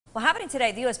Well, happening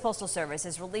today, the U.S. Postal Service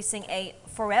is releasing a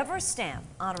forever stamp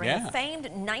honoring a famed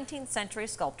 19th century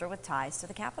sculptor with ties to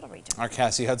the capital region. Our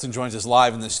Cassie Hudson joins us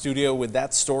live in the studio with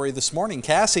that story this morning.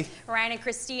 Cassie. Ryan and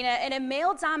Christina, in a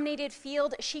male-dominated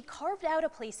field, she carved out a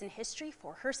place in history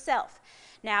for herself.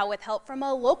 Now, with help from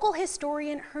a local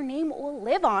historian, her name will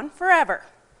live on forever.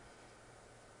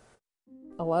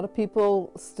 A lot of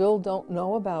people still don't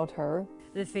know about her.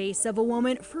 The face of a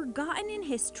woman forgotten in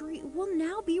history will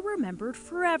now be remembered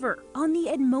forever on the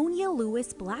Edmonia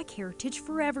Lewis Black Heritage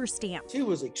Forever stamp. She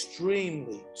was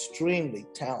extremely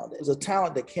talented. It was a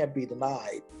talent that can't be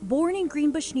denied. Born in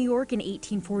Greenbush, New York in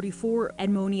 1844,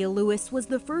 Edmonia Lewis was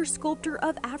the first sculptor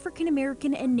of African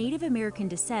American and Native American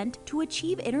descent to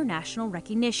achieve international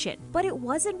recognition. But it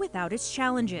wasn't without its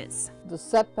challenges. The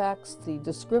setbacks, the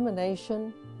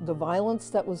discrimination, the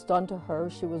violence that was done to her.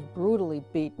 She was brutally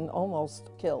beaten, almost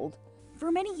killed.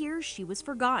 For many years, she was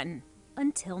forgotten,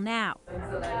 until now.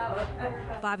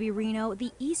 Bobby Reno,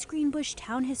 the East Greenbush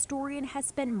town historian, has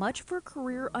spent much of her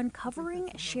career uncovering,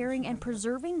 sharing, and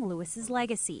preserving Lewis's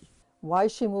legacy. Why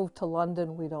she moved to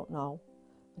London, we don't know.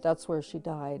 But that's where she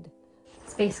died.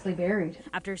 It's basically buried.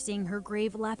 After seeing her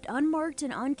grave left unmarked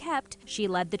and unkept, she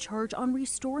led the charge on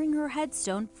restoring her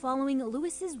headstone following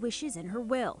Lewis's wishes in her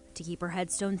will to keep her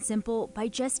headstone simple by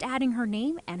just adding her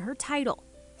name and her title,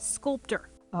 sculptor.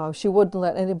 She wouldn't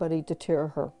let anybody deter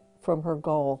her from her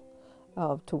goal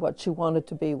to what she wanted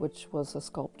to be, which was a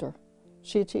sculptor.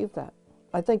 She achieved that.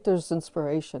 I think there's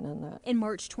inspiration in that. In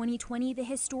March 2020, the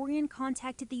historian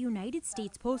contacted the United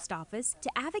States Post Office to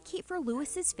advocate for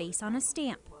Lewis's face on a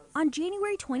stamp. On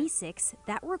January 26,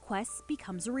 that request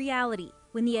becomes a reality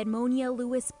when the Edmonia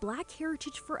Lewis Black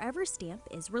Heritage Forever stamp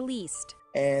is released.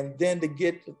 And then to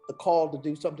get the call to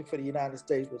do something for the United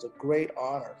States was a great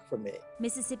honor for me.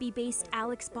 Mississippi-based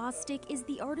Alex Bostick is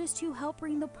the artist who helped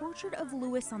bring the portrait of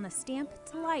Lewis on the stamp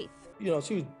to life. You know,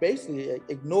 she was basically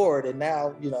ignored, and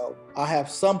now, I have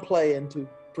some play into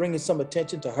bringing some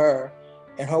attention to her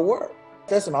and her work.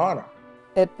 That's an honor.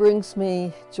 It brings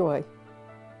me joy.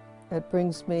 It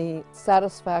brings me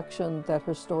satisfaction that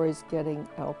her story's getting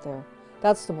out there.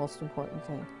 That's the most important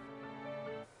thing.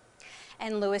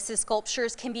 And Lewis's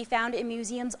sculptures can be found in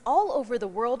museums all over the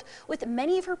world, with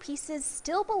many of her pieces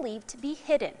still believed to be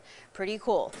hidden. Pretty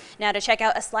cool. Now, to check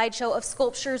out a slideshow of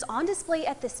sculptures on display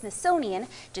at the Smithsonian,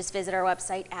 just visit our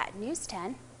website at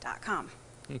news10.com.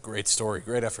 Great story,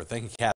 great effort. Thank you, Kat.